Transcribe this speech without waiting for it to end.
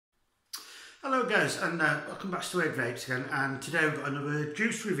Hello guys, and welcome back to Apache Vapes again, and today we've got another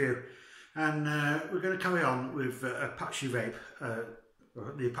juice review, and we're going to carry on with Apache Vape,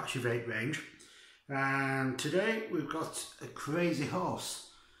 the Apache Vape range, and today we've got a crazy horse.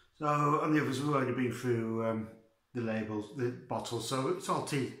 So on the others we've already been through the labels, the bottles, so it's all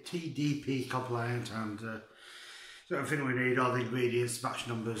TDP compliant, and so everything we need, all the ingredients, batch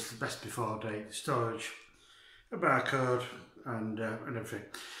numbers, the best before date, storage, a barcode, and everything.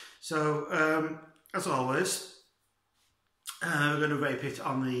 So, as always, we're going to vape it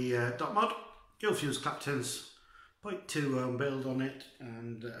on the dot mod, dual fuse Claptons, 0.2 ohm build on it,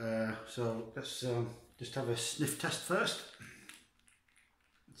 and so let's just have a sniff test first.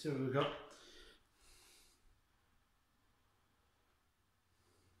 Let's see what we've got.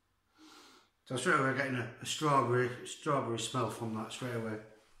 So straight away we're getting a strawberry smell from that straight away.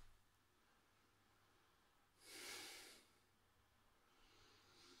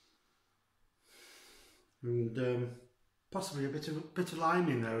 And possibly a bit of lime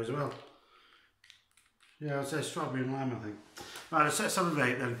in there as well. Yeah, I'd say strawberry and lime, I think. Right, let's have a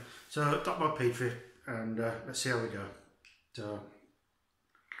vape then. So, dot mod Petri, and let's see how we go. So,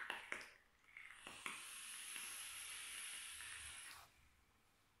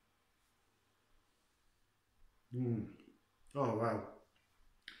 oh wow.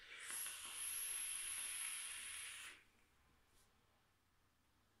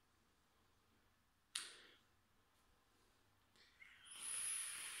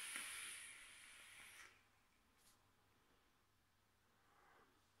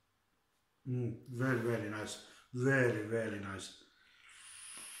 Really nice. Really nice.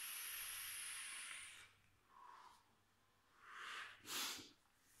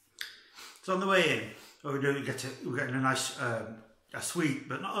 So on the way in, what we're getting a nice, a sweet,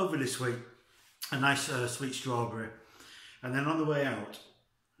 but not overly sweet, a nice sweet strawberry. And then on the way out,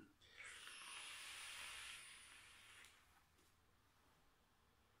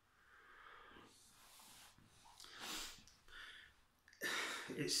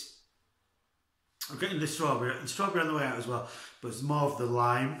 I'm getting the strawberry on the way out as well, but it's more of the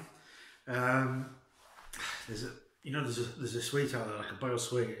lime. There's a sweet out there, like a boiled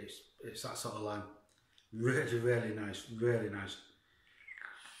sweet. It's that sort of lime. Really nice, really nice.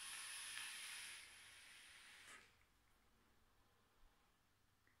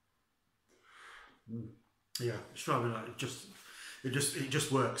 Yeah, strawberry, like, it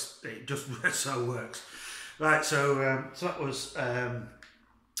just works. It just so works. Right, so so that was a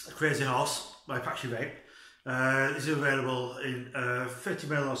Crazy Horse by Apache Vape. This is available in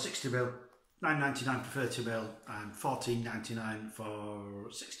 30ml or 60ml, $9.99 for 30ml and $14.99 for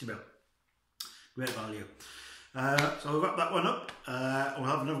 60ml. Great value. So we'll wrap that one up. We'll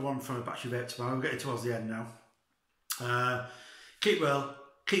have another one from Apache Vape tomorrow. We're getting towards the end now. Keep well,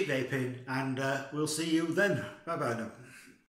 keep vaping, and we'll see you then. Bye bye now.